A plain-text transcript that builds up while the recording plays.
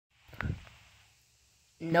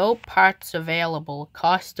No parts available.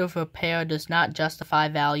 Cost of repair does not justify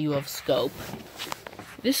value of scope.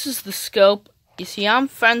 This is the scope. You see, I'm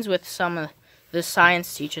friends with some of the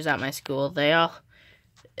science teachers at my school. They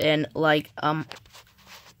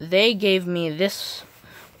gave me this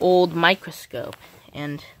old microscope,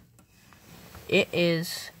 and it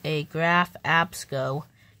is a Graph Absco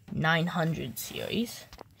 900 series,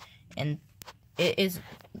 and it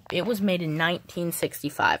was made in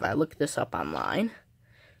 1965. I looked this up online.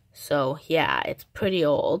 So, yeah, it's pretty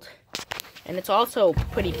old. And it's also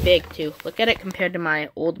pretty big, too. Look at it compared to my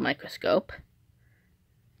old microscope.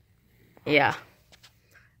 Yeah.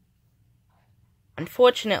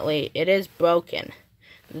 Unfortunately, it is broken.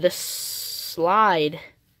 The slide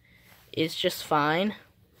is just fine.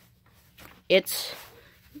 It's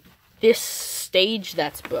this stage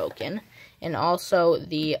that's broken. And also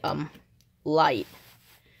the light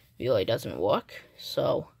really doesn't work.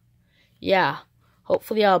 So, yeah.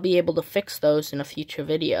 Hopefully I'll be able to fix those in a future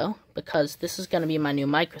video, because this is going to be my new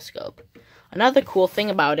microscope. Another cool thing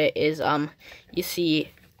about it is, you see,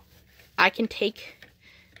 I can take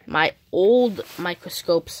my old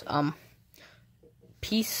microscope's,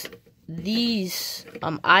 these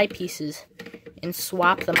eyepieces, and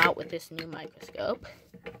swap them out with this new microscope.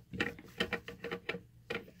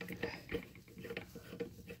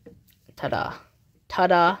 Ta-da.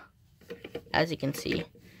 Ta-da, as you can see.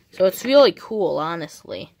 So it's really cool,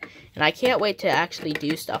 honestly. And I can't wait to actually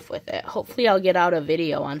do stuff with it. Hopefully I'll get out a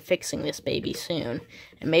video on fixing this baby soon.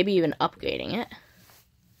 And maybe even upgrading it.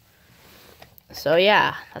 So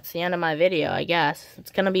yeah, that's the end of my video, I guess.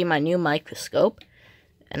 It's going to be my new microscope.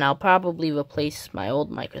 And I'll probably replace my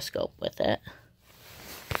old microscope with it.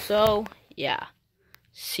 So, yeah.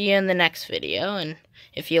 See you in the next video. And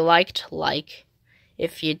if you liked, like.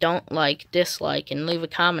 If you don't like, dislike. And leave a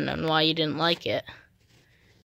comment on why you didn't like it.